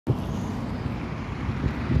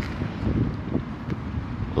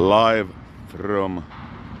Live from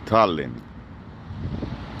Tallinn.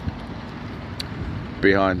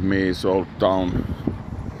 Behind me is old town.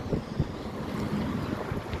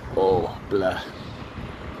 Oh, blah.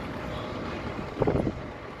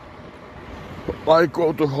 I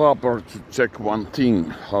go to harbour to check one thing,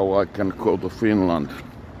 how I can go to Finland.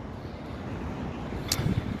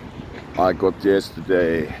 I got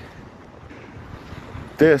yesterday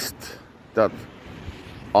test that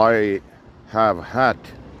I have had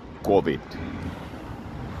COVID.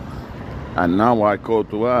 And now I go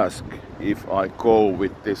to ask if I go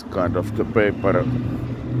with this kind of the paper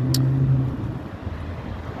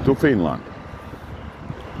to Finland.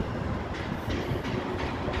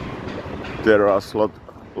 There are a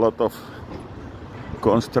lot of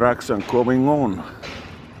construction going on.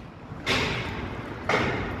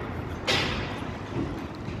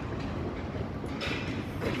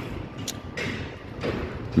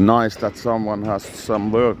 Nice that someone has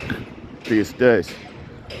some work these days.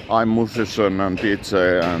 I'm musician and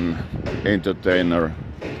DJ and entertainer,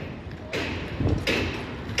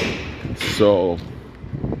 so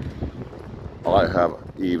I have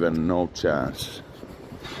even no chance.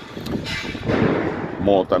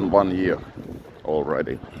 More than 1 year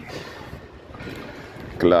already.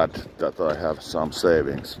 Glad that I have some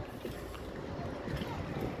savings.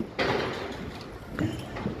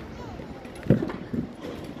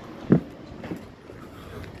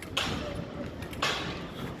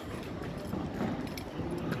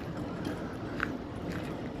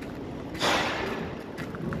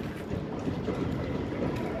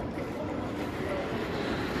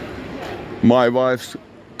 My wife's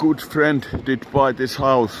good friend did buy this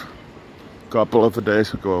house a couple of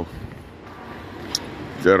days ago.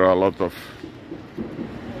 There are a lot of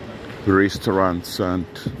restaurants and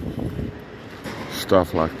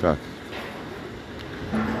stuff like that.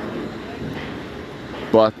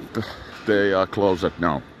 But they are closed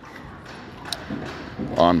now.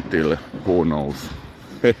 Until who knows.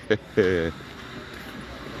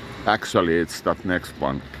 Actually, it's that next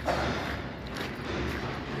one.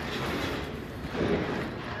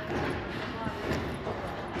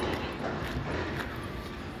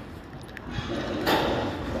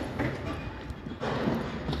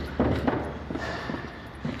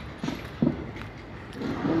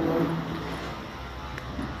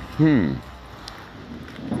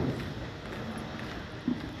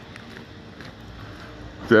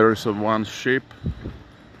 There is one ship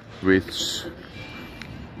which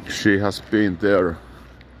she has been there,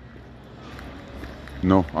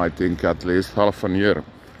 no, I think at least half a year.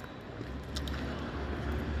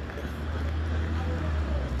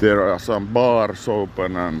 There are some bars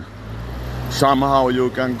open and somehow you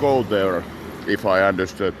can go there, if I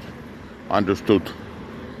understood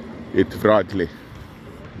it rightly.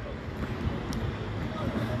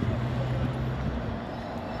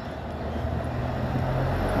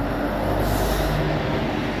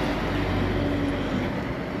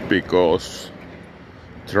 Because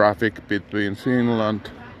traffic between Finland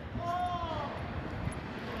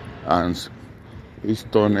and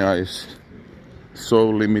Estonia is so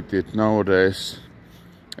limited nowadays,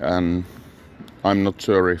 and I'm not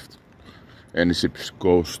sure if any ships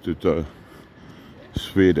goes to the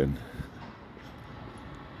Sweden.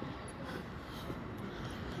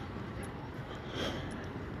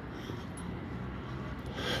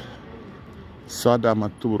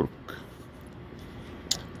 Sadama Turk.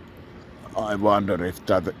 I wonder if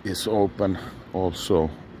that is open also.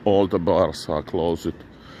 All the bars are closed.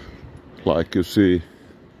 Like you see,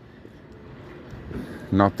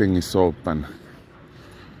 nothing is open.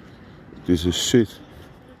 This is shit.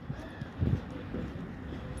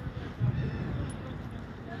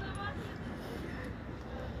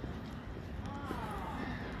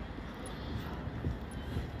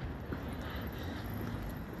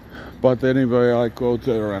 But anyway, I go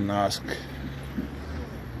there and ask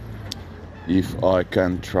if I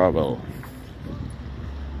can travel.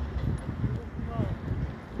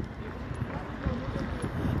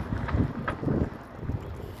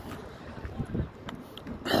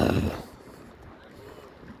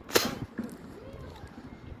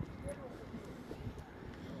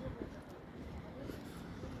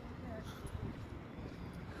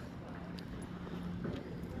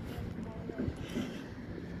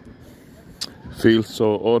 Feels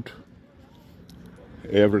so odd.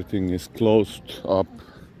 Everything is closed up.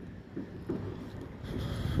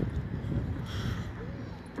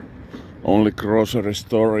 Only grocery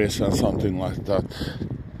stores and something like that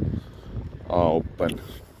are open.